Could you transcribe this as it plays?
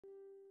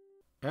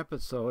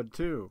Episode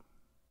 2.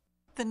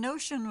 The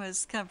notion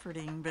was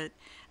comforting, but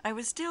I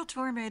was still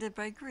tormented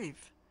by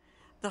grief.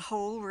 The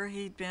hole where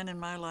he'd been in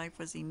my life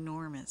was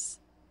enormous.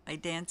 I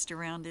danced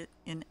around it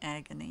in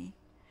agony.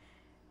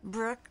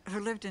 Brooke, who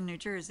lived in New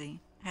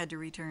Jersey, had to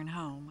return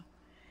home.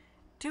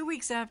 2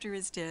 weeks after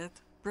his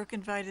death, Brooke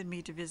invited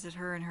me to visit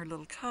her in her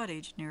little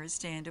cottage near a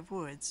stand of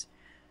woods.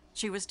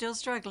 She was still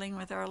struggling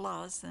with our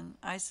loss, and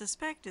I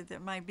suspected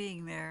that my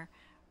being there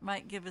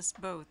might give us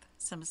both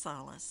some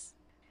solace.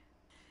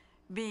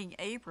 Being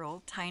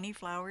April, tiny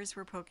flowers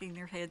were poking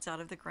their heads out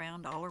of the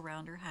ground all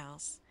around her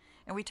house,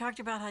 and we talked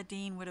about how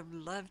Dean would have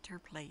loved her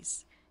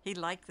place. He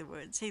liked the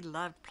woods. He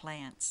loved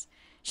plants.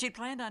 She'd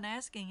planned on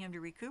asking him to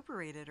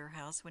recuperate at her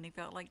house when he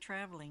felt like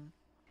traveling.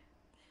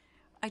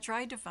 I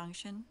tried to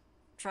function,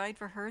 tried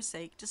for her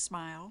sake to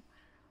smile,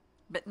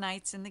 but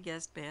nights in the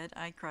guest bed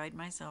I cried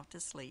myself to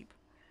sleep.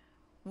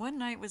 One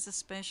night was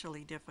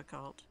especially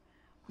difficult.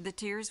 The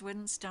tears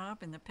wouldn't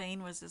stop, and the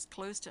pain was as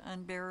close to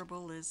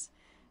unbearable as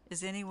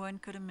anyone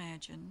could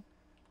imagine.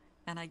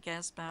 And I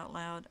gasped out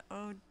loud,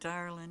 "Oh,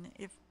 darling,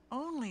 if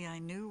only I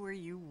knew where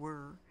you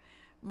were.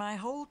 My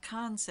whole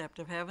concept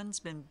of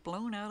heaven's been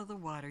blown out of the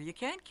water. You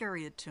can't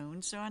carry a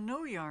tune, so I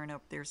know you aren't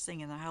up there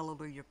singing the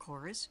Hallelujah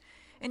chorus,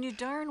 and you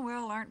darn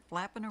well aren't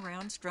flapping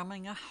around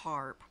strumming a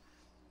harp.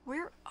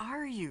 Where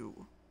are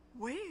you?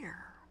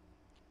 Where?"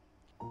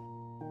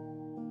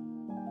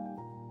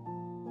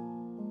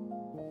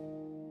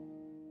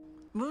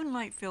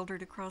 Moonlight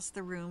filtered across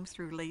the room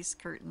through lace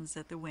curtains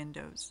at the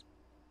windows.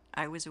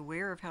 I was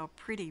aware of how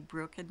pretty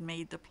Brooke had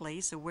made the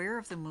place, aware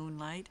of the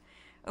moonlight,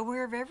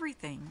 aware of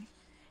everything.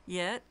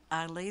 Yet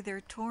I lay there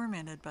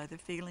tormented by the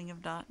feeling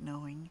of not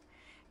knowing.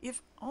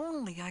 If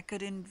only I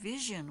could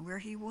envision where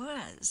he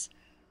was.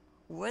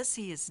 Was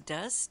he as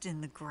dust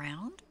in the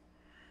ground?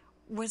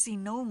 Was he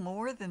no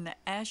more than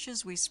the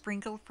ashes we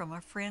sprinkled from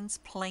a friend's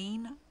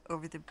plane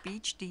over the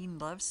beach Dean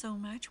loved so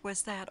much?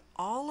 Was that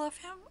all of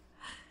him?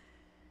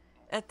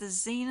 At the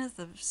zenith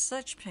of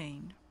such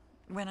pain,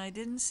 when I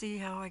didn't see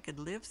how I could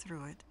live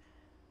through it,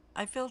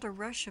 I felt a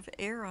rush of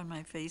air on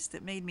my face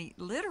that made me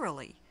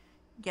literally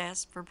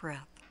gasp for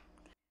breath.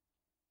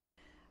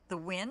 The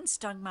wind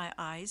stung my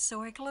eyes,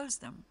 so I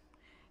closed them.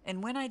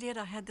 And when I did,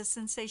 I had the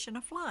sensation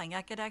of flying.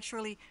 I could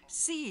actually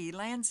see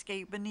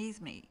landscape beneath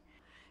me.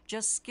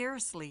 Just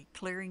scarcely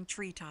clearing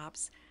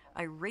treetops,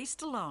 I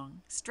raced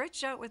along,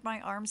 stretched out with my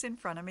arms in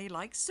front of me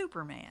like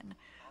Superman.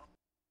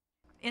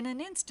 In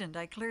an instant,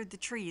 I cleared the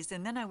trees,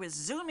 and then I was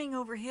zooming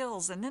over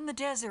hills, and then the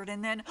desert,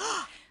 and then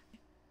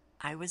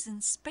I was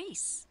in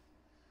space.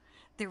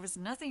 There was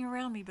nothing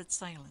around me but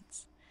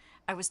silence.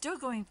 I was still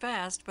going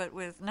fast, but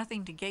with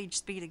nothing to gauge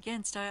speed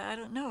against, I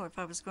don't know if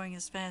I was going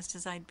as fast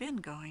as I'd been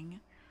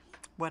going.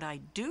 What I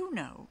do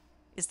know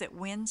is that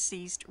wind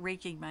ceased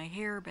raking my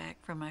hair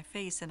back from my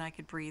face, and I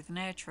could breathe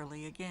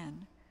naturally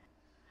again.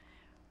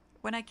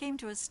 When I came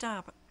to a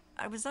stop,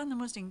 I was on the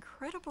most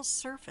incredible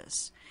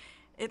surface.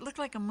 It looked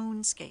like a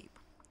moonscape.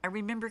 I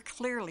remember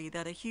clearly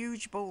that a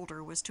huge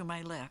boulder was to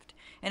my left,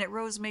 and it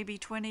rose maybe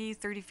 20,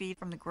 30 feet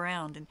from the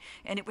ground,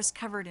 and it was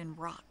covered in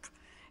rock.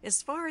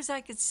 As far as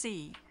I could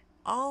see,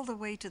 all the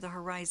way to the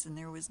horizon,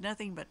 there was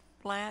nothing but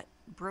flat,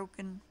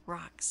 broken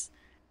rocks.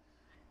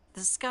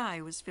 The sky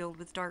was filled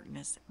with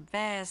darkness,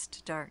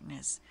 vast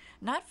darkness,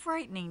 not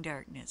frightening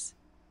darkness,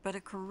 but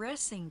a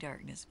caressing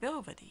darkness,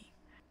 velvety.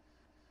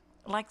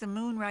 Like the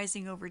moon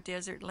rising over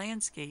desert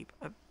landscape,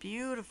 a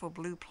beautiful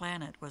blue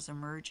planet was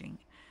emerging.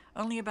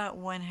 Only about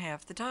one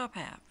half, the top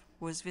half,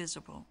 was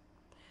visible.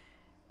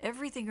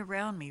 Everything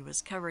around me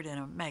was covered in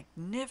a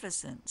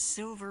magnificent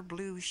silver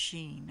blue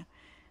sheen.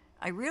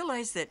 I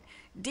realized that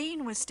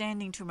Dean was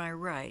standing to my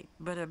right,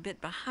 but a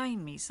bit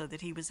behind me so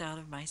that he was out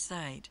of my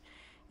sight.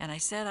 And I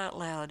said out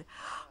loud,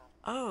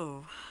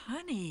 "Oh,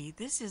 honey,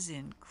 this is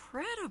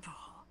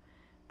incredible.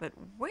 But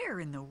where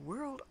in the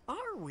world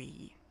are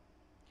we?"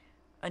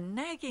 A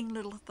nagging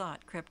little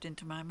thought crept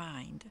into my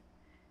mind.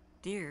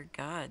 Dear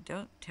God,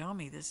 don't tell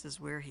me this is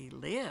where he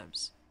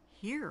lives,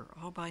 here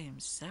all by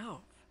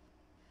himself.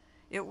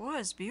 It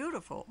was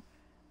beautiful,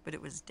 but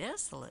it was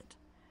desolate.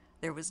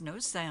 There was no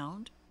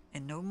sound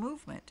and no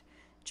movement,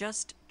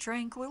 just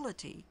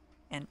tranquility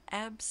and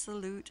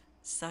absolute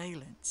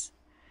silence.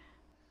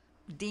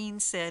 Dean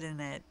said in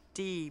that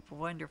deep,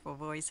 wonderful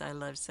voice I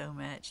love so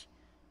much,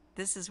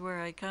 "This is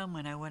where I come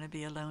when I want to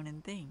be alone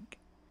and think."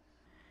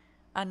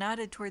 I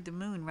nodded toward the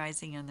moon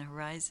rising on the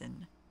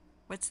horizon.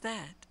 "What's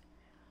that?"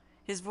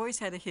 His voice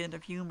had a hint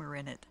of humor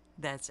in it.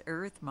 "That's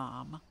Earth,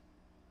 Mom."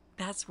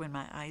 That's when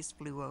my eyes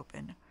flew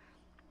open.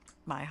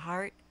 My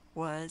heart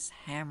was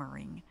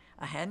hammering.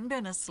 I hadn't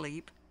been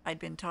asleep. I'd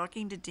been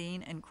talking to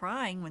Dean and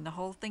crying when the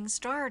whole thing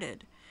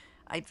started.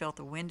 I'd felt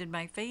the wind in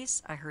my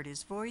face. I heard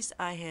his voice.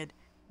 I had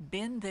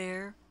been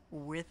there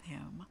with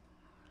him.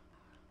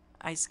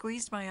 I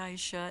squeezed my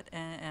eyes shut,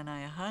 and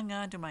I hung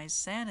on to my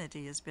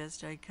sanity as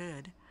best I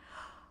could.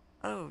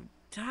 "Oh,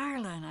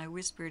 darling," I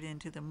whispered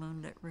into the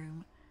moonlit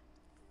room.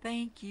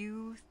 "Thank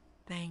you,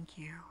 thank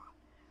you."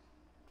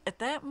 At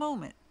that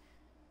moment,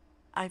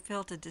 I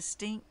felt a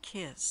distinct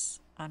kiss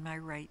on my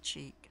right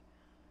cheek.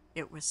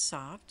 It was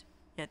soft,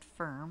 yet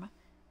firm,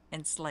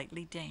 and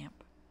slightly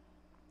damp.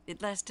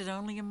 It lasted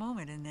only a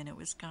moment and then it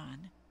was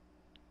gone.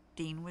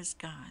 Dean was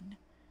gone.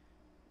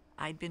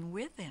 I'd been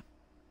with him.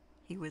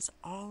 He was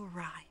all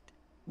right.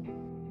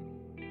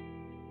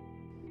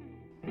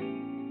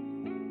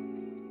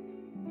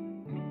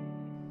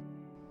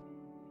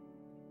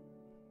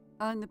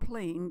 On the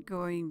plane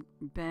going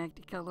back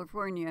to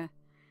California,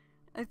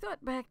 I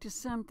thought back to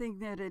something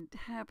that had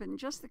happened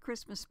just the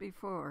Christmas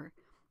before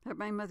at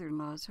my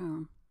mother-in-law's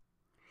home.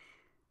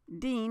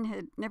 Dean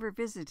had never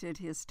visited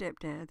his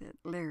stepdad at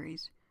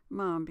Larry's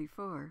mom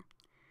before.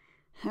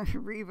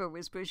 Reva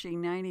was pushing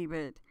 90,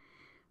 but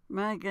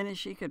my goodness,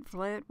 she could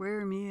flat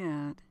wear me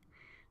out.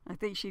 I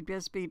think she'd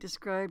best be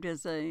described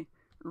as a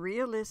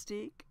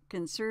realistic,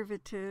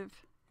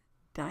 conservative,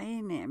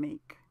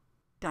 dynamic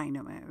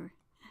dynamo.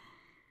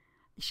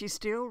 She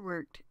still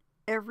worked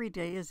every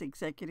day as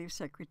executive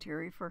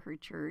secretary for her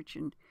church,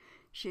 and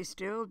she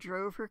still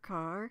drove her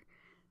car,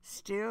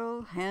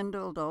 still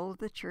handled all of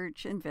the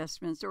church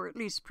investments, or at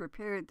least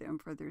prepared them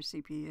for their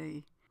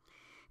CPA.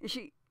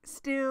 She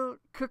still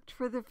cooked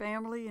for the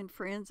family and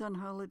friends on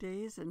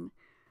holidays, and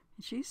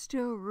she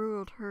still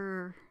ruled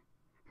her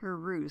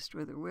roost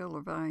with a will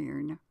of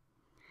iron.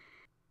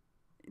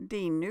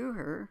 Dean knew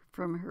her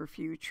from her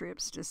few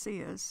trips to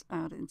see us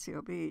out in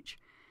Seal Beach,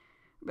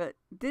 but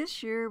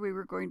this year we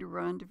were going to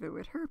rendezvous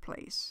at her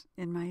place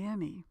in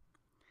Miami.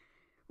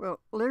 Well,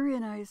 Larry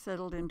and I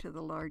settled into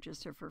the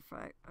largest of her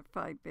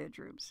five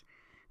bedrooms.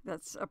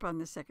 That's up on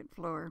the second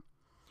floor.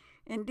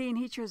 And Dean,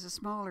 he chose a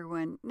smaller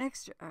one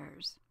next to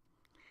ours.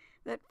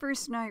 That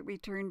first night we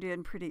turned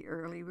in pretty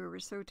early. We were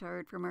so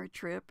tired from our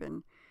trip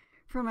and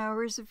from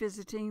hours of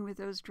visiting with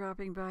those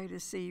dropping by to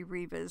see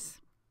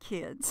Reva's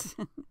kids.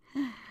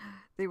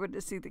 They wanted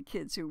to see the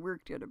kids who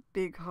worked at a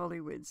big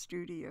Hollywood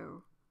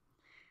studio.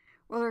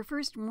 Well, our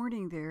first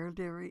morning there,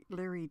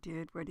 Larry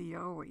did what he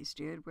always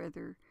did,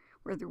 whether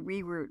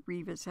we were at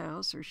Reva's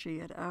house or she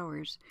at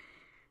ours.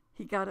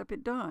 He got up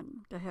at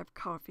dawn to have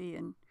coffee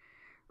and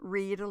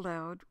read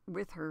aloud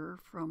with her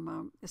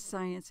from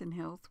Science and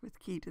Health with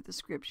Key to the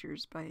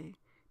Scriptures by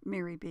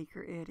Mary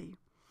Baker Eddy.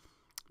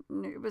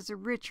 It was a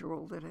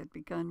ritual that had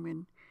begun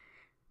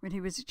when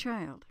he was a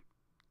child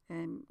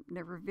and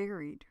never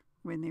varied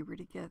when they were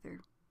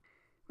together.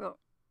 Well,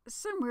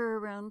 somewhere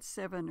around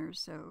 7 or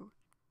so,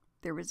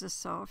 there was a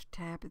soft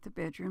tap at the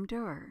bedroom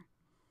door,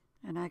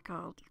 and I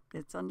called,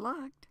 "It's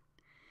unlocked."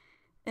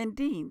 And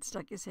Dean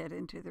stuck his head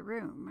into the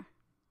room.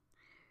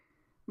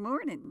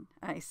 "Morning,"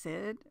 I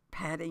said,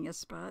 patting a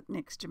spot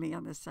next to me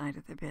on the side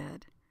of the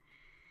bed.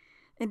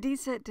 And Dean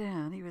sat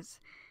down. He was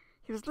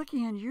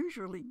looking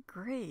unusually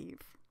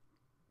grave.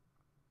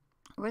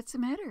 "What's the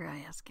matter?" I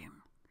asked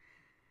him.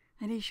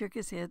 And he shook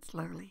his head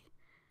slowly.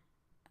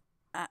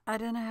 I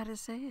don't know how to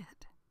say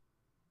it."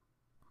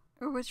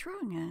 "Oh, what's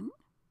wrong, hon?"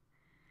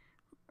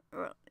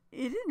 "Well,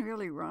 it isn't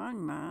really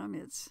wrong, Mom.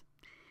 It's...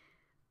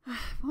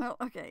 Well,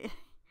 okay.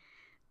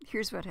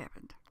 Here's what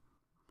happened."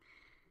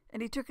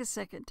 And he took a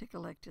second to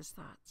collect his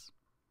thoughts.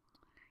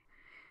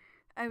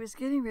 "I was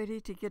getting ready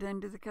to get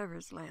under the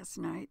covers last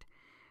night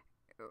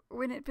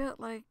when it felt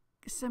like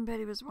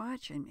somebody was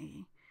watching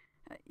me.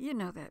 You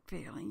know that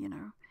feeling, you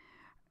know.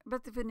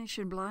 But the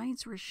Venetian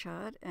blinds were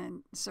shut,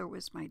 and so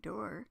was my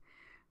door.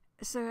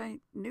 So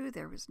I knew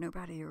there was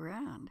nobody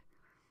around.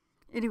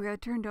 Anyway, I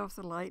turned off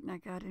the light and I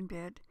got in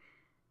bed.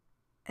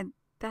 And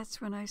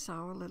that's when I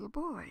saw a little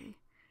boy.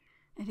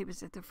 And he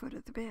was at the foot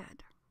of the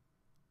bed."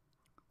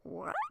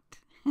 "What?"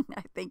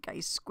 I think I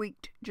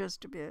squeaked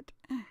just a bit.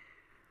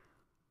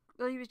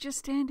 "Well, he was just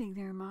standing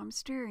there, Mom,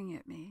 staring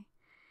at me.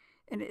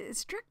 And it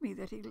struck me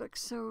that he looked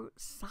so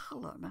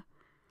solemn,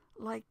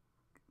 like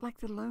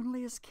the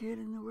loneliest kid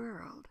in the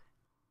world."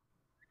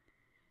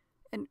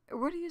 "And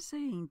what are you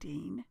saying,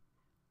 Dean?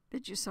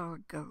 That you saw a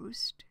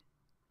ghost?"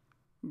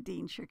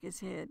 Dean shook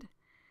his head.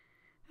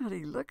 "Well,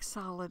 he looked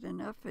solid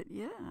enough, but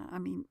yeah, I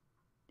mean,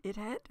 it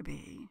had to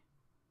be."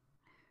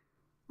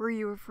 "Were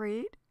you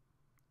afraid?"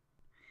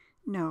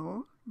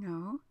 No.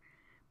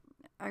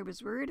 I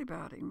was worried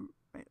about him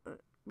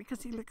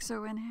because he looked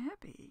so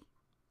unhappy."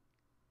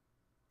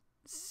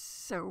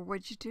 "So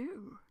what'd you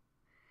do?"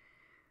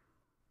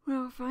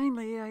 "Well,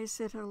 finally I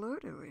said hello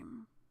to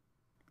him."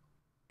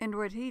 "And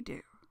what'd he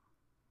do?"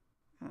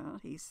 "Well,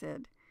 he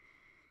said,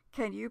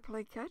 'Can you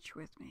play catch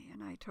with me?'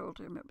 And I told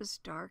him it was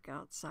dark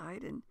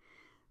outside and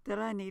that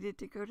I needed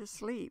to go to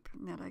sleep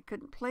and that I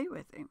couldn't play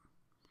with him.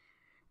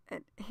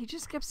 And he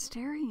just kept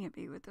staring at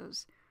me with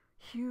those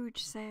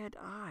huge, sad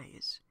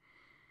eyes.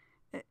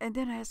 And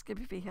then I asked him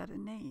if he had a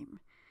name,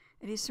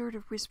 and he sort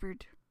of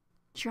whispered,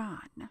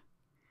 'John.'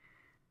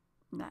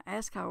 And I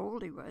asked how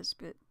old he was,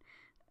 but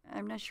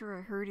I'm not sure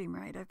I heard him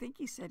right. I think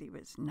he said he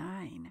was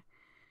 9.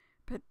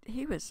 But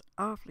he was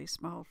awfully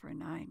small for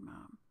 9,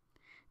 Mom.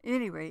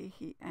 Anyway,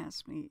 he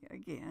asked me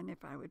again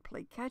if I would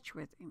play catch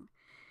with him.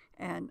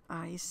 And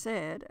I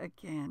said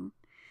again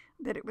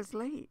that it was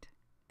late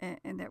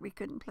and that we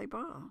couldn't play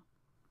ball.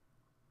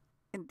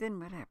 And then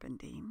what happened,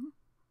 Dean?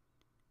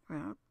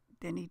 Well,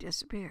 then he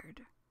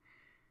disappeared.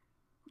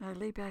 I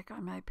lay back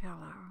on my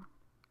pillow.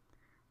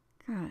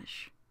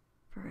 Gosh,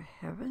 for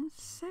heaven's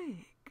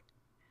sake.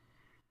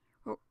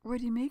 Well, what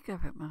do you make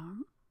of it,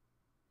 Mom?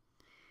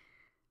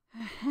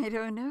 I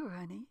don't know,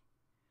 honey.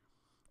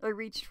 I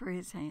reached for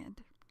his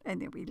hand,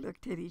 and then we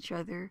looked at each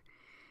other,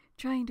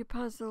 trying to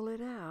puzzle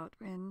it out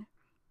when,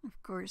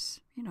 of course,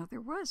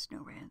 there was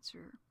no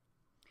answer.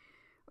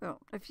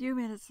 Well, a few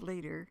minutes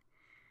later,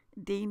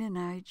 Dean and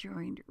I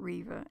joined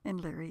Reva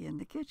and Larry in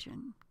the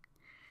kitchen.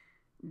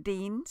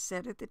 Dean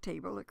sat at the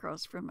table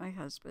across from my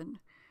husband,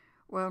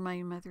 while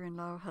my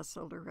mother-in-law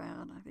hustled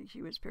around. I think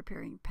she was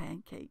preparing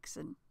pancakes,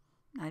 and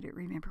I don't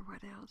remember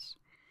what else.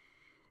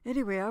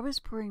 Anyway, I was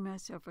pouring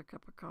myself a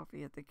cup of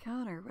coffee at the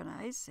counter when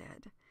I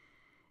said,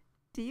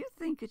 "Do you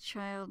think a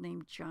child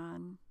named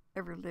John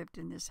ever lived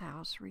in this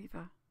house,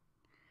 Reva?"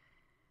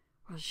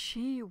 Well,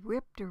 she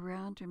whipped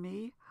around to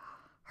me,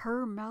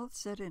 her mouth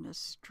set in a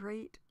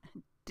straight,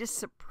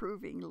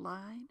 disapproving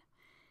line,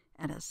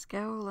 and a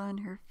scowl on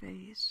her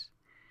face.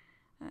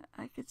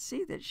 I could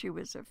see that she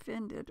was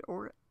offended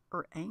or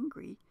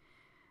angry,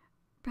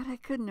 but I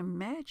couldn't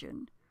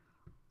imagine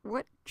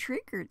what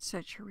triggered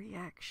such a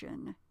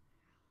reaction.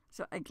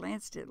 So I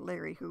glanced at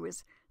Larry, who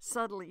was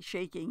subtly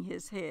shaking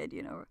his head,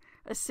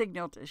 a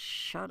signal to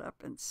shut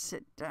up and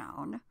sit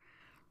down,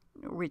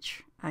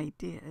 which I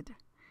did.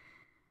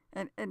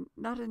 And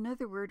not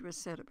another word was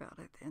said about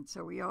it then,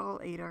 so we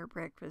all ate our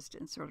breakfast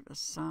in sort of a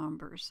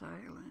somber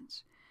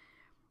silence.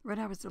 When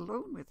I was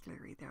alone with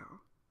Larry,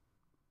 though,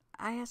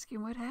 I asked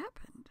him what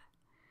happened.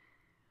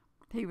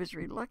 He was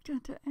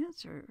reluctant to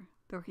answer,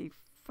 though he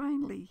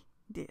finally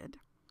did.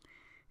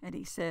 And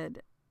he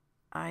said,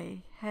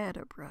 "I had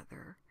a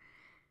brother.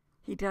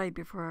 He died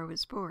before I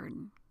was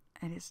born,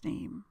 and his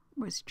name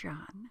was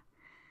John.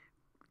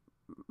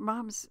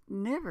 Mom's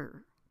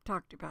never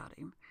talked about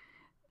him.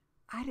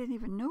 I didn't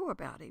even know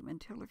about him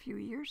until a few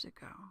years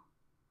ago."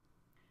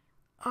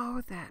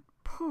 Oh, that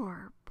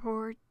poor,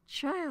 poor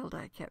child,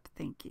 I kept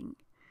thinking.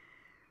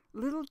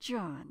 Little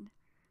John,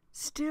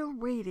 still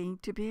waiting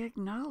to be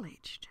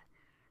acknowledged,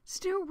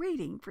 still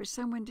waiting for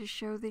someone to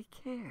show they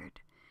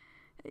cared.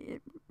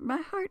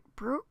 My heart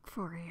broke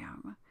for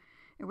him.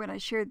 And when I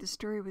shared the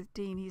story with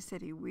Dean, he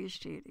said he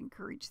wished he had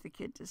encouraged the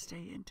kid to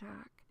stay and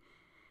talk.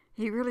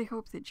 He really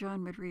hoped that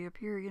John would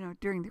reappear,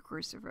 during the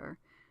course of our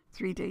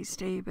 3-day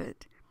stay,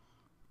 but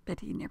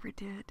he never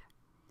did.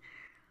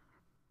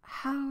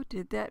 How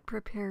did that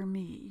prepare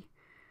me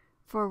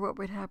for what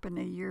would happen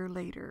a year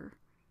later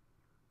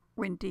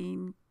when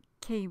Dean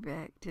came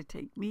back to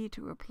take me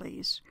to a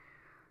place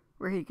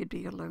where he could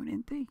be alone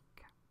and think?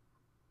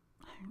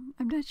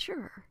 I'm not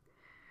sure.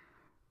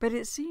 But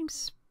it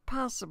seems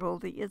possible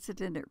the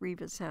incident at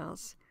Reva's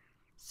house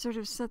sort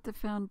of set the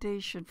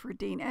foundation for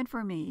Dean and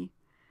for me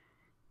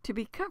to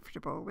be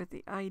comfortable with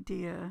the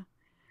idea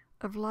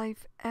of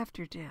life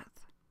after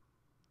death.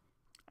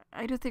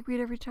 I don't think we'd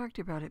ever talked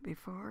about it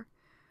before,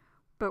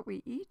 but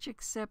we each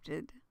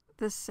accepted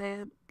the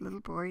sad little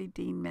boy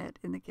Dean met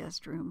in the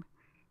guest room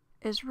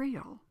as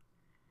real.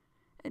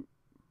 And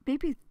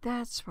maybe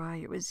that's why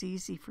it was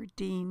easy for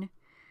Dean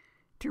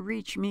to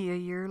reach me a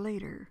year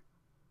later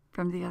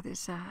from the other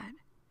side,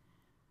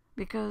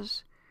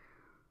 because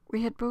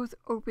we had both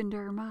opened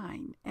our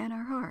mind and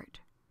our heart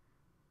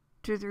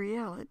to the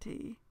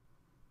reality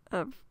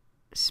of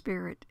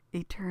spirit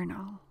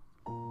eternal.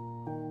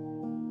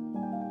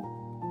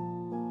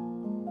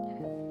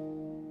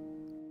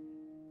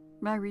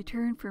 My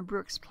return from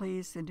Brooks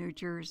Place in New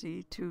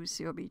Jersey to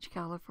Seal Beach,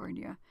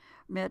 California,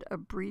 met a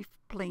brief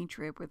plane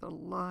trip with a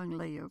long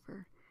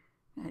layover.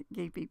 It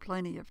gave me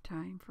plenty of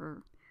time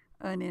for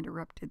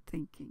uninterrupted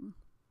thinking.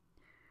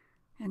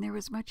 And there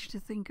was much to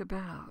think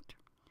about.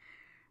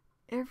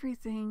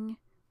 Everything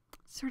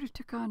sort of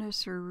took on a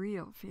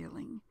surreal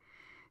feeling,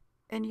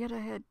 and yet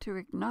I had to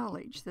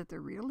acknowledge that the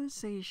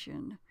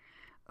realization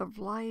of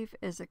life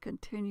as a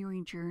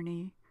continuing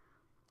journey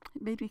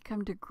made me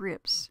come to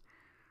grips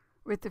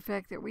with the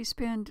fact that we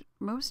spend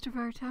most of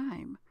our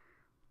time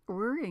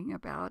worrying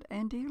about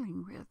and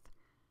dealing with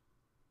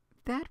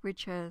that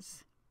which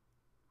has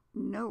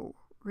no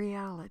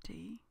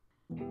reality.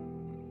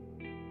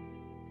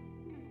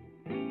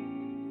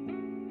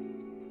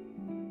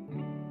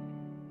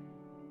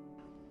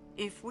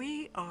 If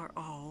we are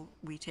all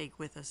we take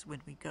with us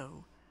when we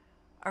go,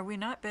 are we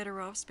not better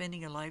off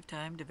spending a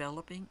lifetime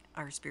developing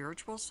our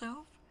spiritual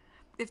self?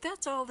 If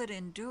that's all that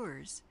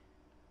endures,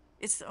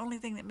 it's the only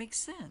thing that makes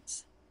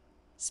sense.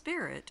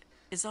 Spirit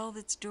is all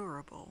that's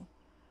durable.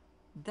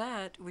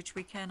 That which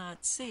we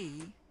cannot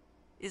see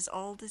is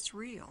all that's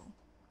real.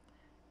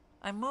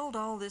 I mulled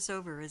all this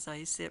over as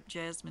I sipped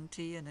jasmine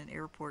tea in an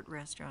airport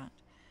restaurant.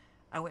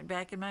 I went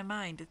back in my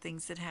mind to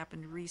things that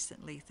happened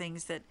recently,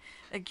 things that,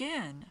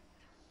 again,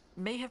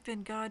 may have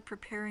been God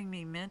preparing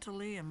me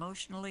mentally,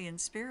 emotionally,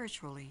 and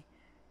spiritually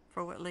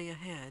for what lay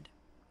ahead.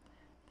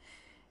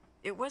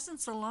 It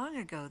wasn't so long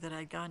ago that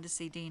I'd gone to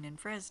see Dean in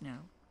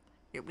Fresno.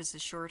 It was a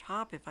short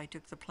hop if I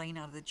took the plane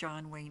out of the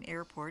John Wayne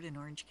Airport in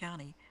Orange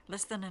County,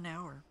 less than an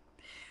hour.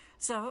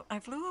 So I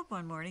flew up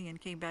one morning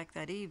and came back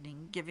that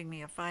evening, giving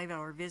me a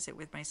 5-hour visit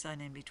with my son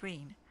in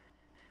between.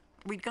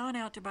 We'd gone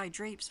out to buy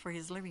drapes for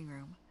his living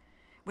room.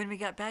 When we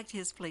got back to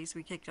his place,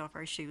 we kicked off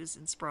our shoes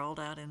and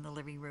sprawled out in the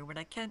living room, and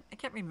I can't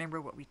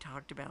remember what we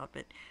talked about,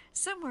 but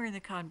somewhere in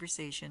the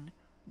conversation,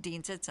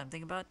 Dean said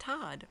something about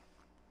Todd.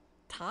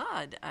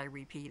 Todd, I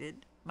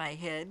repeated, my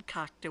head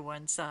cocked to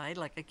one side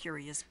like a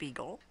curious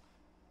beagle.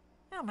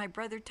 Oh, my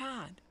brother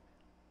Todd.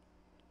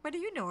 What do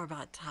you know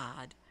about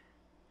Todd?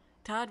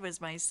 Todd was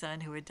my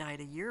son who had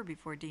died a year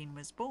before Dean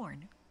was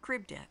born,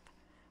 crib death.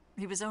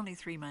 He was only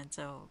 3 months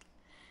old.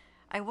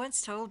 I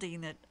once told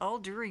Dean that all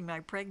during my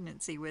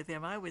pregnancy with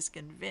him, I was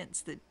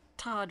convinced that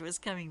Todd was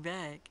coming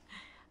back.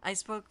 I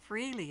spoke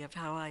freely of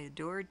how I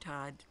adored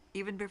Todd,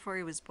 even before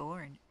he was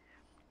born.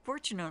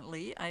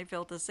 Fortunately, I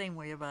felt the same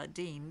way about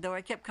Dean, though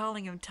I kept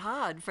calling him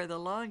Todd for the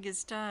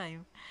longest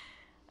time.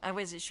 I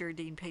wasn't sure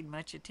Dean paid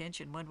much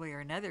attention one way or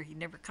another. He'd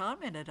never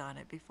commented on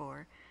it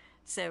before.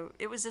 So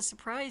it was a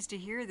surprise to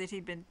hear that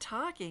he'd been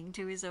talking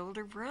to his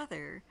older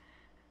brother.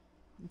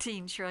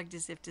 Dean shrugged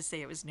as if to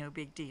say it was no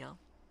big deal.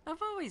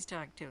 I've always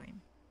talked to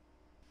him.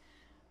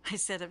 I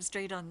sat up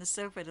straight on the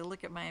sofa to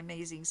look at my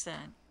amazing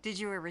son. Did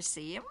you ever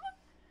see him?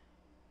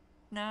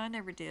 No, I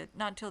never did.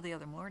 Not until the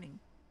other morning.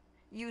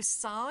 You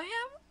saw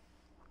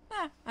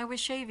him? I was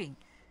shaving.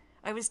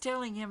 I was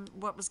telling him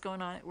what was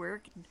going on at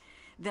work.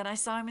 Then I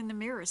saw him in the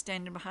mirror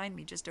standing behind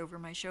me just over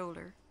my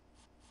shoulder.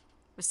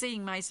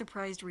 Seeing my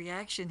surprised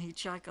reaction, he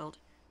chuckled.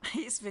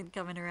 He's been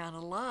coming around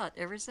a lot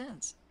ever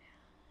since.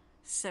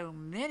 So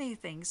many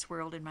things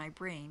swirled in my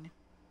brain.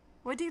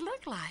 What'd he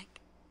look like?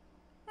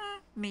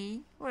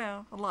 Me.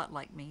 Well, a lot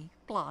like me.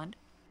 Blonde.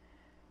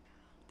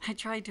 I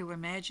tried to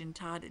imagine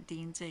Todd at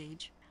Dean's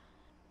age.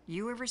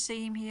 You ever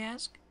see him, he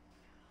asked.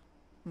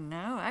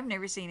 No, I've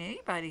never seen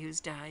anybody who's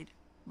died.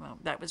 Well,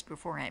 that was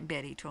before Aunt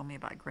Betty told me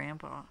about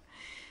Grandpa.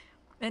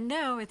 And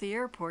now, at the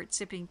airport,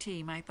 sipping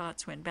tea, my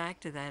thoughts went back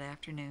to that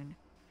afternoon.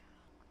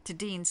 To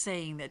Dean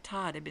saying that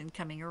Todd had been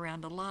coming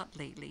around a lot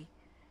lately.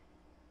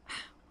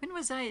 When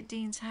was I at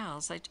Dean's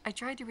house? I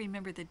tried to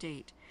remember the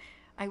date.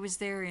 I was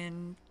there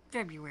in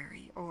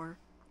February, or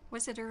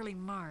was it early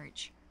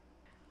March?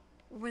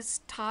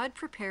 Was Todd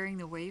preparing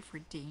the way for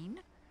Dean?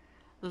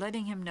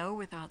 Letting him know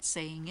without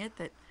saying it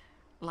that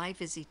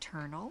life is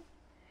eternal?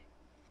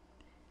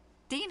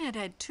 Dean had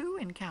had 2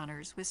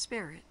 encounters with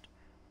Spirit,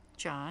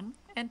 John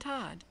and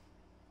Todd.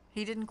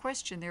 He didn't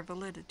question their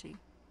validity,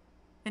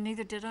 and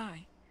neither did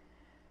I.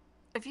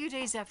 A few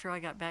days after I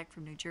got back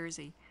from New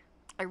Jersey,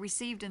 I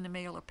received in the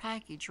mail a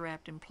package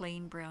wrapped in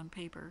plain brown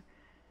paper.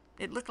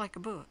 It looked like a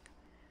book.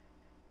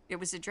 It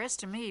was addressed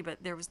to me,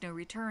 but there was no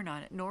return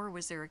on it, nor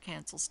was there a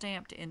cancel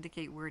stamp to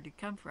indicate where it had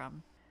come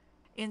from.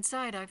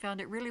 Inside, I found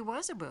it really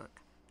was a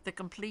book, The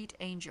Complete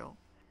Angel.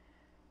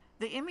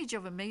 The image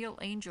of a male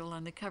angel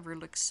on the cover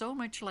looked so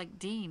much like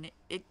Dean,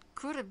 it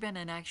could have been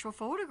an actual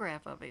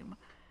photograph of him.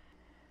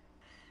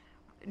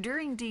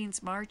 During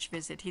Dean's March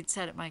visit, he'd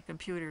sat at my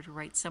computer to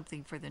write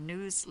something for the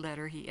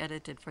newsletter he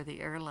edited for the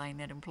airline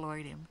that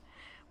employed him.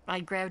 I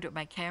grabbed up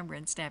my camera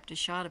and snapped a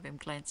shot of him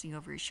glancing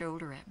over his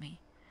shoulder at me.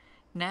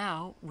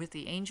 Now, with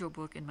the angel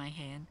book in my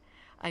hand,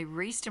 I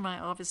raced to my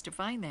office to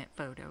find that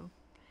photo.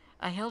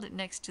 I held it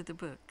next to the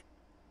book.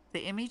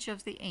 The image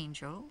of the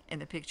angel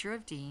and the picture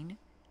of Dean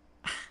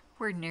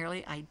were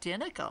nearly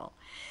identical.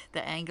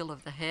 The angle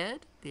of the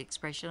head, the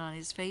expression on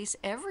his face,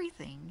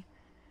 everything.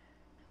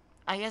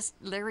 I asked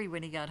Larry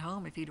when he got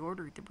home if he'd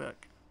ordered the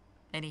book,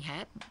 and he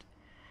hadn't.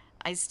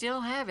 I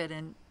still have it,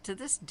 and to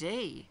this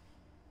day,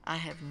 I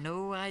have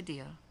no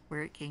idea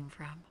where it came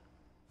from.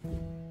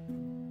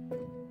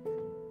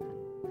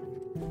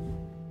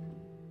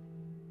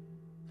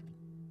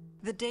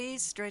 The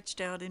days stretched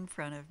out in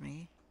front of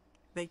me.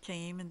 They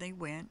came and they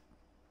went,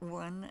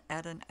 one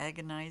at an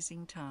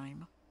agonizing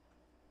time.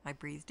 I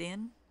breathed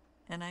in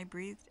and I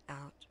breathed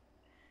out.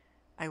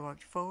 I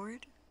walked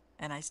forward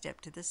and I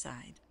stepped to the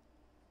side.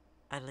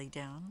 I lay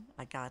down,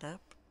 I got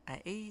up,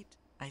 I ate,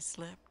 I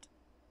slept,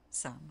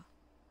 some.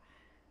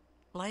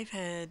 Life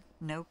had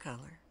no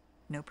color,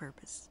 no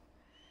purpose.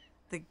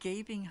 The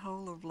gaping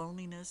hole of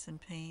loneliness and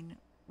pain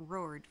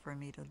roared for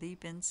me to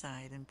leap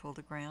inside and pull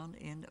the ground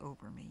in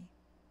over me.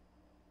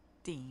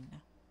 Dean.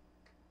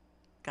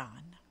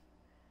 Gone.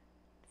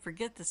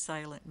 Forget the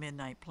silent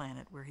midnight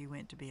planet where he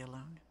went to be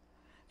alone.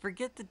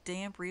 Forget the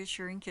damp,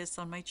 reassuring kiss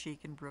on my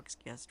cheek in Brooke's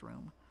guest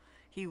room.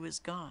 He was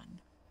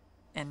gone,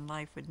 and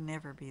life would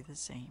never be the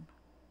same.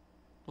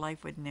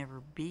 Life would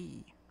never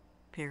be,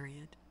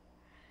 period.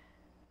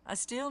 I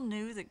still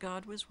knew that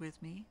God was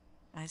with me.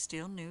 I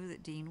still knew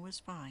that Dean was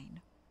fine,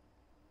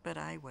 but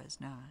I was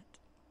not.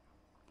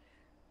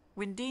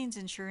 When Dean's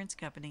insurance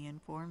company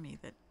informed me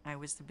that I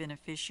was the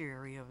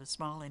beneficiary of a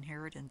small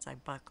inheritance, I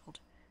buckled.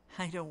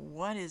 I don't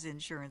want his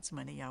insurance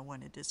money, I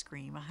wanted to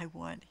scream. I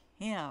want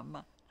him.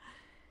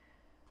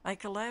 I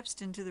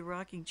collapsed into the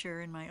rocking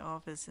chair in my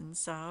office and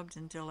sobbed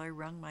until I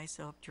wrung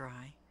myself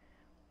dry.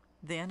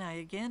 Then I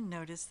again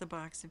noticed the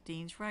box of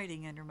Dean's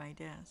writing under my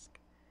desk.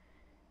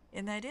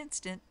 In that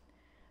instant,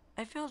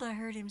 I felt I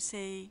heard him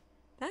say,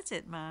 "That's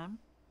it, Mom,"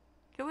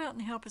 Go out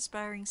and help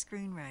aspiring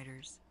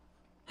screenwriters.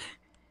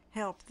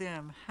 Help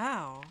them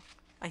how?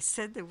 I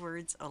said the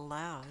words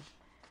aloud,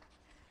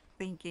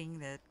 thinking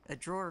that a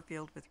drawer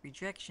filled with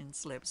rejection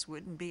slips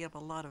wouldn't be of a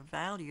lot of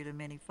value to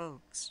many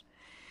folks.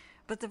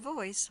 But the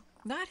voice,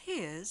 not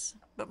his,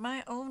 but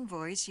my own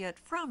voice, yet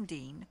from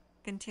Dean,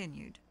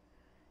 continued.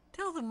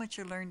 Tell them what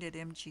you learned at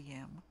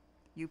MGM.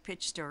 You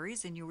pitch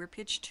stories and you were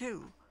pitched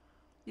too.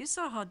 You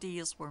saw how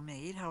deals were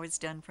made, how it's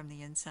done from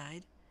the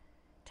inside.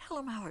 Tell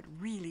them how it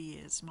really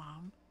is,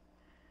 Mom.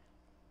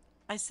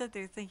 I sat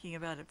there thinking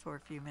about it for a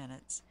few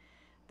minutes.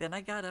 Then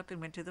I got up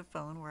and went to the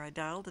phone where I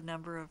dialed the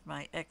number of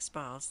my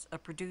ex-boss, a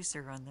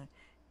producer on the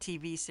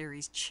TV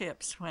series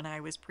Chips when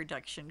I was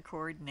production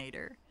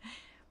coordinator.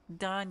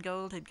 Don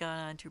Gold had gone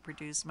on to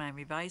produce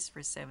Miami Vice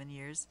for 7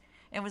 years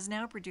and was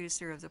now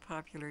producer of the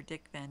popular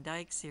Dick Van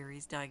Dyke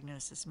series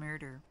Diagnosis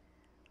Murder.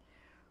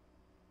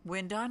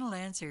 When Donald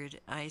answered,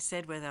 I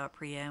said without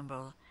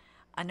preamble,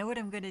 I know what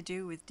I'm going to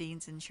do with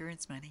Dean's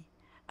insurance money.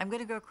 I'm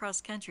going to go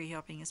cross-country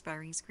helping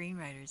aspiring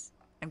screenwriters.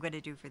 I'm going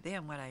to do for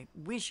them what I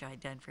wish I'd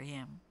done for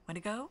him. Want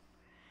to go?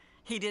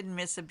 He didn't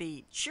miss a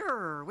beat.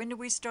 Sure, when do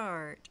we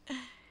start?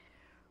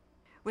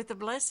 With the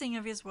blessing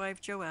of his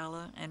wife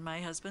Joella and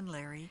my husband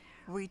Larry,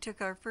 we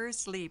took our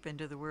first leap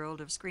into the world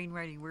of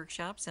screenwriting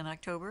workshops in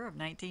October of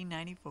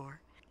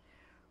 1994.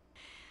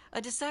 I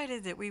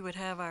decided that we would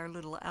have our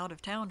little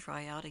out-of-town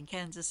tryout in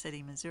Kansas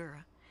City,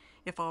 Missouri.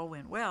 If all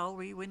went well,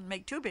 we wouldn't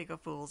make too big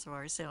of fools of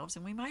ourselves,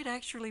 and we might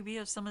actually be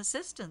of some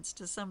assistance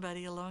to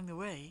somebody along the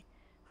way.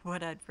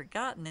 What I'd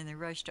forgotten in the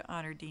rush to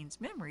honor Dean's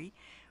memory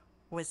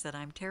was that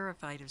I'm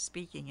terrified of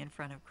speaking in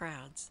front of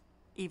crowds,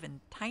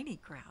 even tiny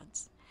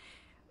crowds.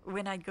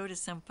 When I'd go to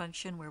some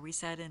function where we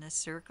sat in a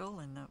circle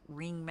and the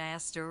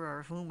ringmaster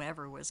or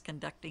whomever was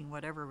conducting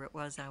whatever it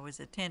was I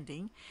was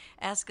attending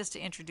asked us to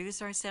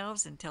introduce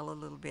ourselves and tell a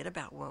little bit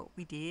about what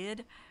we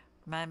did,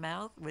 my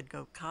mouth would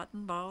go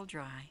cotton ball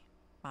dry.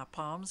 My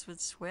palms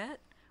would sweat,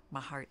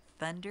 my heart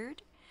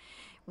thundered.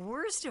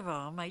 Worst of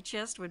all, my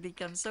chest would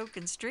become so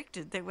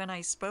constricted that when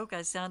I spoke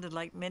I sounded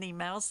like Minnie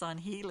Mouse on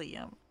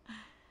helium.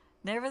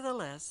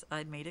 Nevertheless,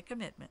 I'd made a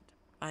commitment.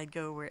 I'd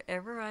go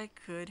wherever I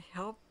could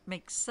help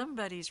make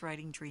somebody's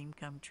writing dream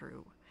come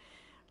true.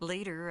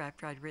 Later,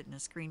 after I'd written a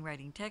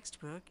screenwriting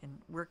textbook and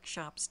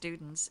workshop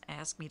students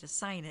asked me to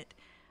sign it,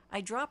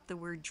 I dropped the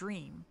word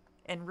dream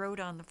and wrote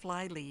on the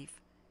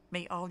flyleaf,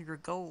 "May all your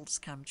goals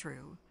come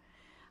true."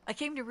 I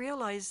came to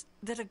realize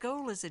that a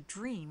goal is a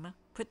dream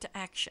put to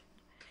action.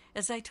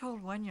 As I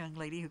told one young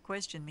lady who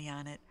questioned me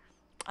on it,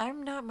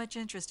 I'm not much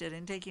interested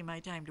in taking my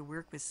time to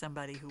work with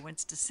somebody who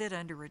wants to sit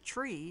under a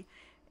tree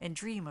and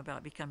dream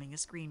about becoming a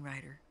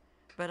screenwriter.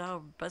 But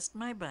I'll bust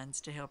my buns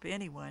to help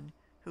anyone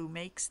who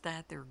makes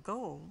that their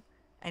goal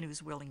and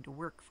who's willing to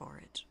work for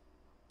it.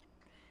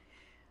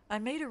 I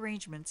made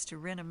arrangements to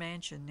rent a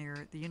mansion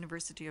near the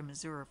University of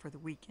Missouri for the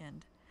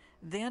weekend.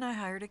 Then I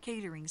hired a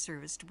catering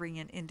service to bring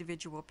in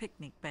individual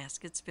picnic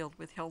baskets filled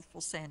with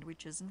healthful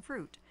sandwiches and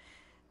fruit.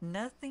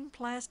 Nothing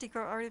plastic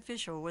or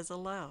artificial was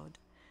allowed.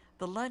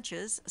 The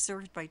lunches,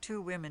 served by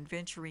two women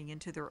venturing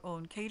into their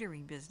own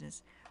catering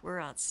business,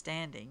 were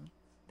outstanding.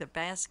 The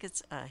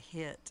baskets a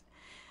hit.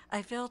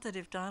 I felt that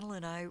if Donald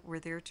and I were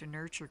there to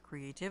nurture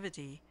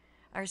creativity,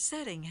 our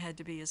setting had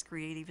to be as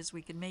creative as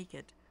we could make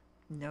it.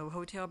 No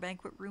hotel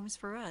banquet rooms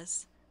for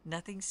us.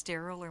 Nothing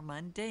sterile or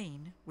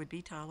mundane would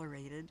be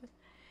tolerated.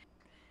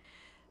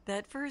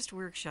 That first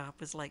workshop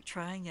was like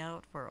trying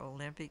out for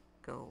Olympic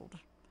gold.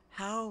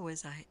 How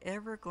was I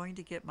ever going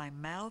to get my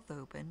mouth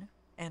open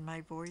and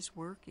my voice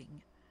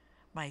working?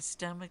 My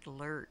stomach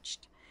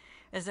lurched.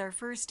 As our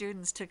first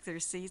students took their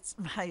seats,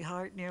 my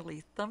heart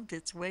nearly thumped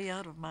its way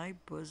out of my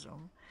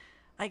bosom.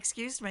 I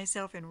excused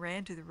myself and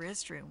ran to the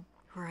restroom,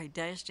 where I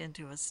dashed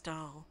into a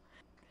stall.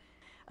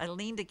 I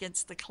leaned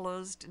against the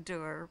closed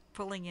door,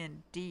 pulling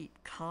in deep,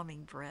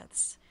 calming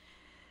breaths.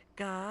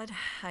 God,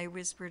 I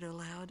whispered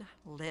aloud,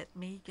 let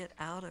me get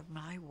out of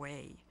my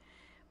way.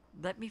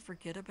 Let me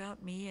forget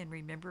about me and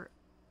remember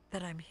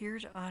that I'm here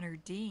to honor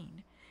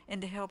Dean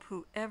and to help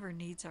whoever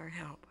needs our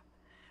help.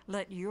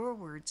 Let your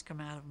words come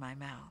out of my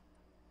mouth.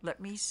 Let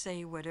me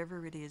say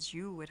whatever it is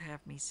you would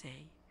have me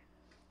say.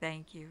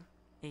 Thank you.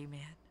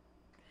 Amen.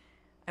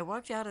 I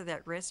walked out of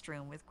that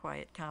restroom with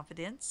quiet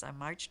confidence. I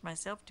marched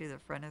myself to the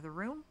front of the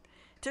room,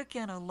 took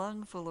in a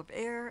lungful of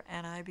air,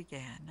 and I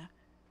began.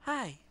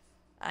 Hi,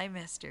 I'm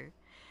Esther.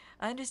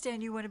 I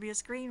understand you want to be a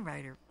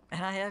screenwriter,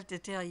 and I have to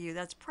tell you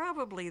that's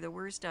probably the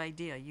worst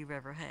idea you've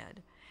ever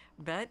had.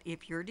 But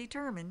if you're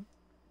determined,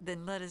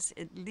 then let us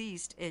at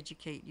least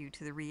educate you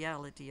to the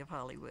reality of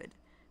Hollywood.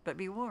 But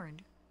be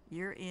warned,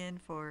 you're in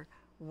for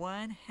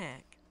one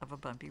heck of a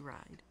bumpy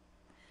ride.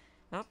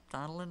 Oh,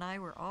 Donald and I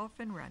were off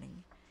and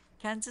running.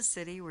 Kansas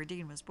City, where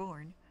Dean was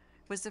born,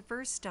 was the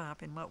first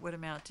stop in what would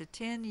amount to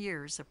 10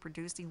 years of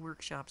producing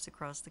workshops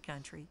across the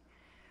country.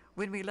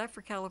 When we left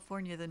for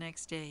California the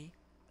next day,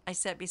 I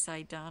sat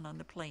beside Don on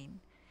the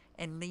plane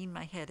and leaned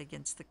my head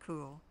against the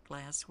cool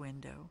glass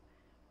window.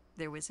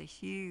 There was a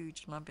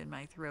huge lump in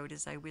my throat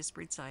as I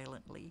whispered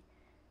silently,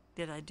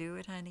 "Did I do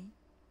it, honey?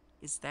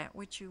 Is that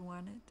what you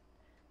wanted?"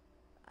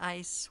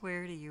 I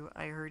swear to you,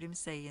 I heard him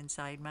say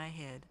inside my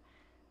head,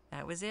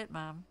 "That was it,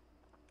 Mom.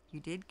 You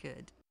did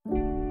good."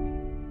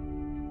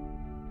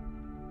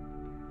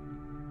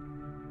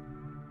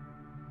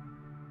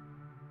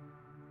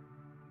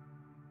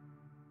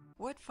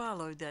 What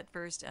followed that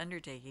first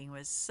undertaking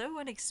was so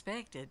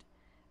unexpected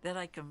that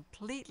I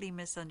completely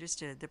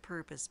misunderstood the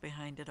purpose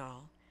behind it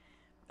all.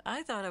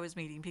 I thought I was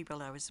meeting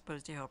people I was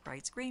supposed to help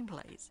write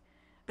screenplays,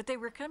 but they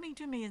were coming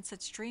to me in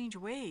such strange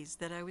ways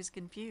that I was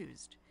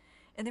confused.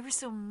 And there were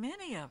so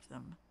many of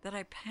them that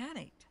I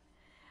panicked.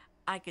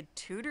 I could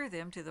tutor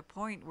them to the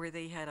point where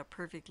they had a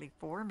perfectly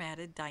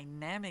formatted,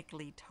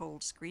 dynamically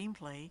told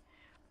screenplay,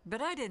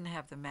 but I didn't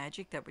have the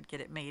magic that would get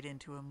it made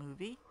into a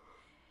movie.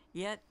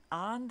 Yet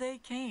on they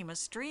came, a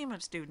stream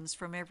of students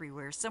from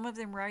everywhere, some of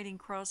them riding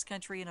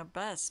cross-country in a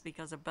bus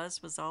because a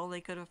bus was all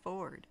they could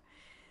afford.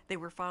 They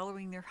were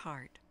following their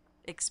heart,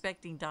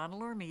 expecting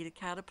Donald or me to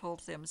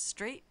catapult them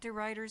straight to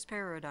writer's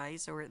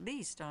paradise or at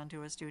least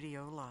onto a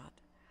studio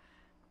lot.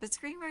 But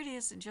screenwriting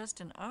isn't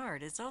just an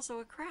art, it's also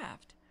a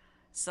craft.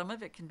 Some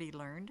of it can be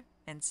learned,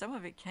 and some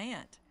of it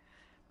can't.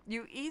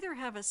 You either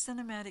have a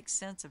cinematic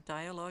sense of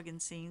dialogue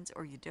and scenes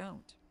or you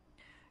don't.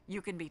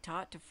 You can be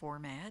taught to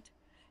format.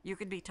 You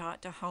can be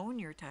taught to hone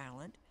your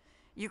talent.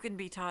 You can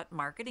be taught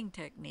marketing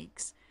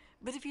techniques.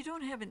 But if you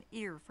don't have an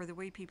ear for the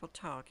way people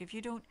talk, if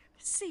you don't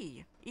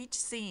see each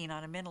scene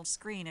on a mental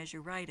screen as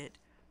you write it,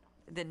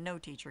 then no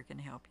teacher can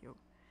help you.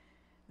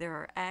 There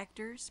are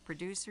actors,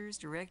 producers,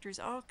 directors,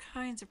 all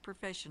kinds of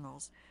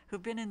professionals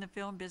who've been in the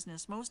film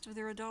business most of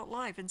their adult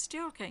life and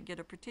still can't get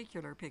a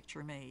particular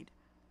picture made.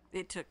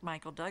 It took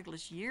Michael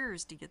Douglas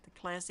years to get the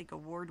classic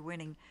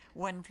award-winning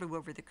One Flew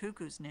Over the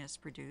Cuckoo's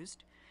Nest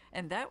produced,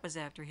 and that was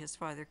after his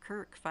father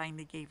Kirk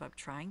finally gave up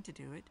trying to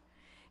do it.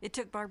 It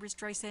took Barbra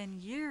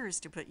Streisand years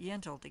to put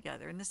Yentl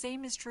together, and the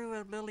same is true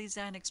of Lily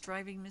Zanuck's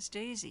Driving Miss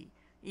Daisy,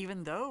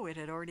 even though it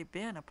had already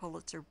been a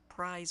Pulitzer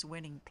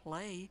Prize-winning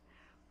play.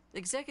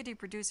 Executive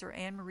producer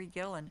Anne-Marie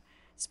Gillen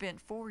spent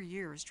 4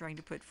 years trying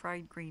to put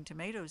Fried Green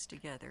Tomatoes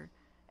together,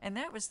 and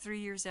that was 3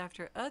 years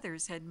after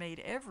others had made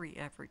every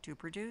effort to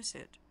produce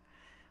it.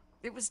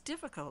 It was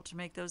difficult to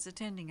make those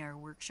attending our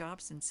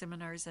workshops and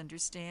seminars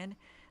understand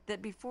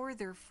that before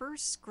their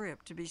first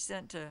script to be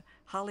sent to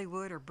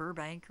Hollywood or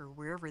Burbank or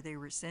wherever they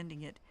were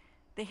sending it,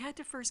 they had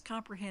to first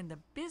comprehend the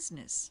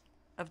business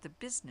of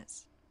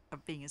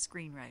being a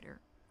screenwriter.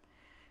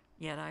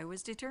 Yet I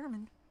was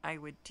determined. I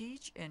would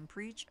teach and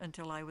preach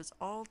until I was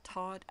all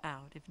taught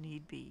out if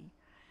need be.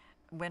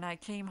 When I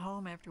came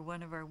home after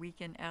one of our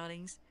weekend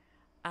outings,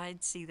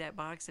 I'd see that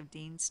box of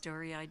Dean's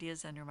story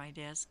ideas under my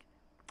desk,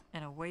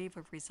 and a wave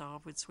of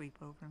resolve would sweep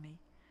over me.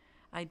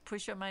 I'd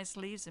push up my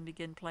sleeves and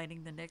begin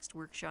planning the next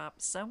workshop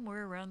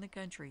somewhere around the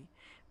country.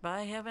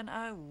 By heaven,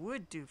 I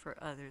would do for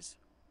others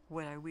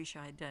what I wish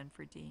I had done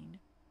for Dean.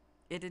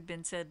 It had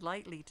been said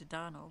lightly to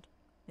Donald.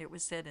 It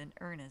was said in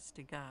earnest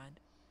to God.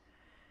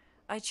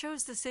 I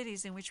chose the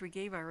cities in which we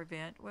gave our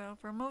event, well,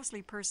 for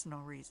mostly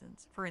personal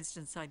reasons. For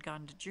instance, I'd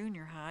gone to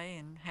junior high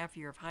and half a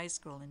year of high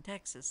school in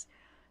Texas,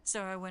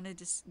 so I wanted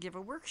to give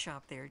a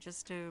workshop there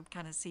just to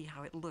kind of see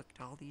how it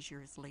looked all these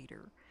years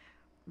later.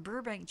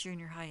 Burbank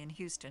Junior High in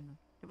Houston,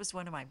 it was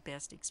one of my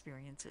best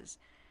experiences.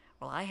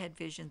 Well, I had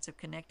visions of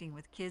connecting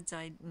with kids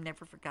I'd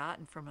never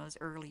forgotten from those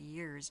early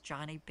years.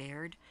 Johnny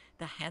Baird,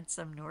 the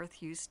handsome North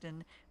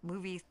Houston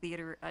movie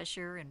theater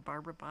usher, and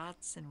Barbara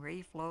Botts and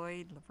Ray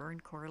Floyd, Laverne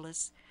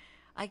Corliss.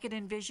 I could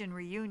envision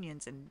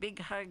reunions and big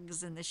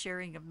hugs and the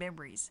sharing of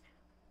memories.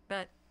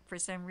 But for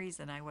some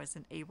reason, I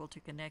wasn't able to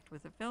connect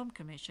with the film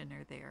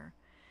commissioner there.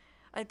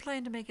 I'd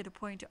planned to make it a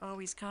point to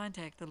always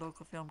contact the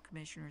local film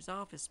commissioner's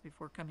office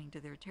before coming to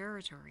their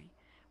territory.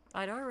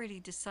 I'd already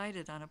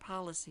decided on a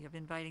policy of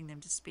inviting them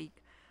to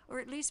speak, or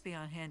at least be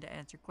on hand to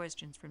answer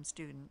questions from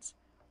students.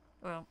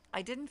 Well,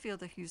 I didn't feel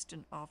the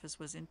Houston office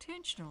was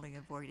intentionally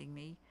avoiding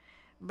me,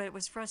 but it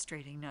was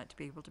frustrating not to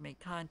be able to make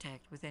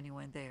contact with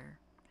anyone there.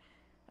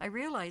 I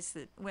realize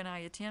that when I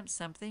attempt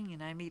something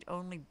and I meet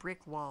only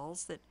brick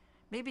walls, that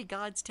maybe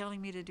God's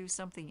telling me to do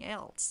something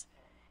else.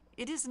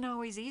 It isn't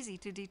always easy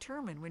to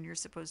determine when you're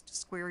supposed to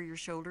square your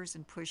shoulders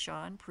and push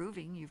on,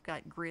 proving you've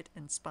got grit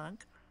and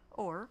spunk,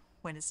 or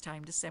when it's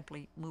time to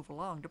simply move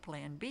along to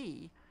plan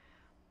B.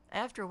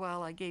 After a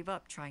while, I gave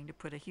up trying to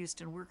put a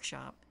Houston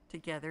workshop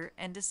together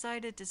and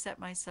decided to set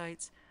my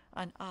sights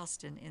on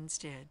Austin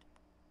instead.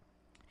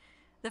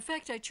 The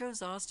fact I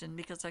chose Austin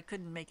because I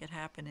couldn't make it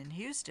happen in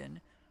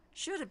Houston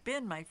should have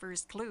been my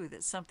first clue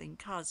that something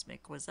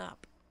cosmic was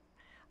up.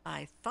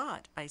 I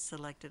thought I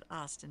selected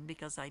Austin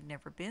because I'd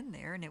never been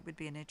there and it would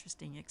be an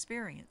interesting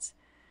experience.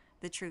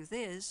 The truth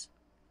is,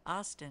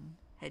 Austin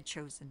had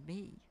chosen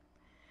me.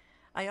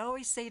 I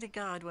always say to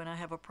God when I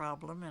have a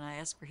problem and I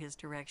ask for his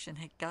direction,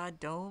 "Hey, God,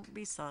 don't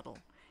be subtle.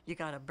 You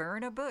gotta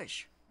burn a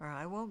bush or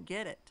I won't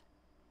get it."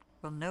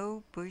 Well,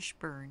 no bush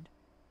burned,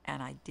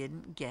 and I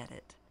didn't get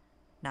it.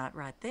 Not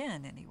right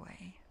then,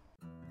 anyway.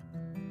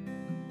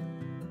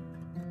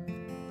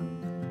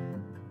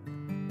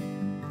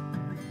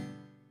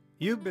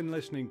 You've been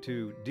listening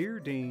to Dear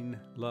Dean,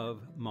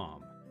 Love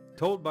Mom,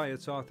 told by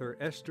its author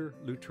Esther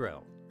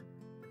Luttrell.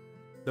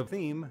 The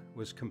theme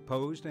was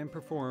composed and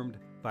performed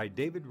by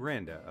David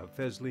Randa of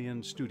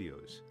Fesleyan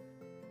Studios.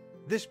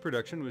 This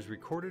production was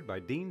recorded by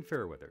Dean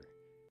Fairweather.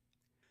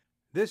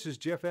 This is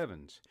Jeff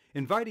Evans,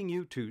 inviting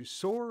you to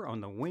soar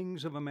on the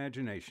wings of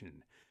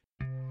imagination